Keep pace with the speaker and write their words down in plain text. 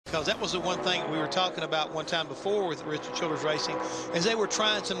because that was the one thing we were talking about one time before with Richard Childers Racing, is they were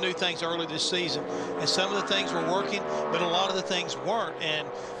trying some new things early this season, and some of the things were working, but a lot of the things weren't. And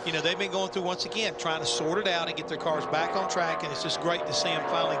you know, they've been going through, once again, trying to sort it out and get their cars back on track, and it's just great to see them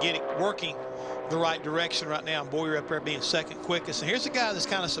finally get it working the right direction right now. And Boyer up there being second quickest. And here's a guy that's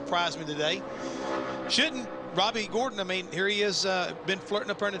kind of surprised me today. Robby Gordon, I mean, here he is, been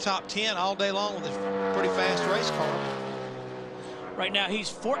flirting up there in the top 10 all day long with a pretty fast race car. Right now, he's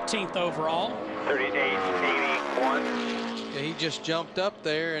 14th overall. 38.81. Yeah, he just jumped up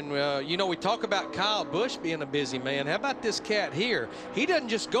there, and you know, we talk about Kyle Busch being a busy man. How about this cat here? He doesn't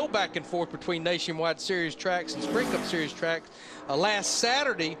just go back and forth between Nationwide Series tracks and Sprint Cup Series tracks. Last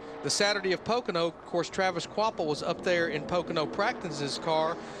Saturday, the Saturday of Pocono, of course, Travis Quapple was up there in Pocono practicing his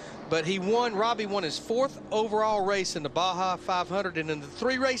car, but Robby won his 4th overall race in the Baja 500, and in the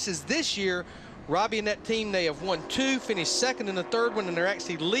 3 races this year, Robby and that team, they have won 2, finished second in the 3rd one, and they're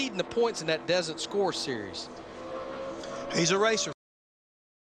actually leading the points in that Desert Score Series. He's a racer.